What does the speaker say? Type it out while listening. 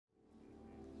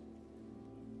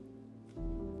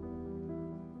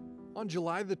On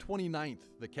July the 29th,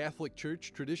 the Catholic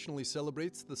Church traditionally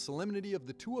celebrates the solemnity of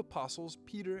the two apostles,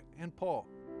 Peter and Paul.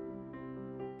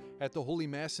 At the Holy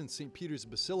Mass in St. Peter's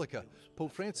Basilica,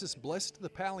 Pope Francis blessed the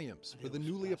Palliums for the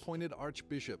newly appointed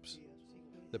archbishops.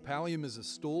 The pallium is a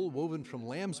stole woven from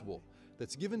lamb's wool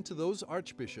that's given to those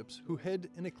archbishops who head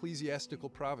an ecclesiastical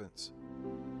province.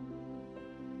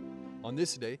 On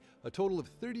this day, a total of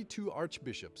 32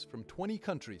 archbishops from 20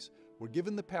 countries were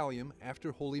given the pallium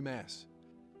after Holy Mass.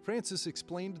 Francis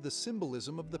explained the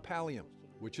symbolism of the pallium,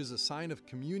 which is a sign of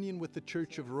communion with the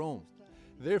Church of Rome.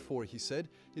 Therefore, he said,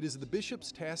 it is the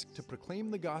bishop's task to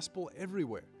proclaim the gospel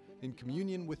everywhere, in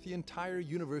communion with the entire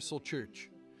universal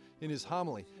Church. In his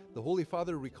homily, the Holy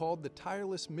Father recalled the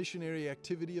tireless missionary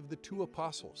activity of the two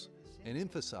apostles and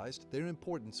emphasized their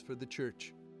importance for the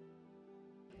Church.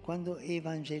 Quando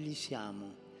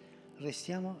evangelizziamo,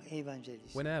 restiamo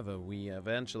evangelisti. Whenever we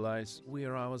evangelize, we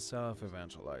are ourselves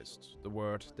evangelized. The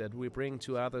word that we bring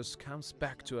to others comes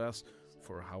back to us,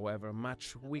 for however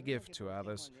much we give to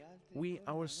others, we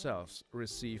ourselves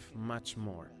receive much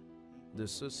more.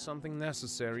 This is something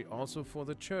necessary also for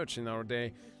the Church in our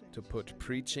day, to put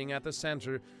preaching at the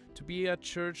center, to be a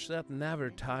church that never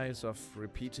tires of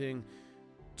repeating,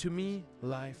 "To me,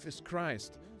 life is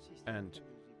Christ," and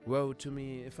 "Woe to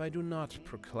me if I do not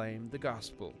proclaim the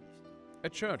gospel." A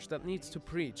church that needs to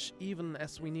preach even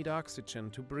as we need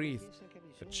oxygen to breathe.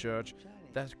 A church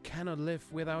that cannot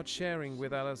live without sharing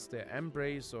with others the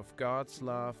embrace of God's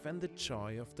love and the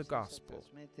joy of the gospel.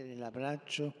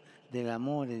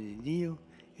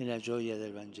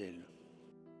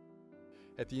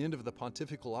 At the end of the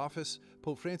pontifical office,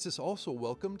 Pope Francis also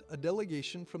welcomed a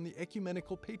delegation from the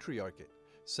Ecumenical Patriarchate,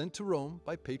 sent to Rome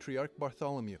by Patriarch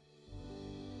Bartholomew.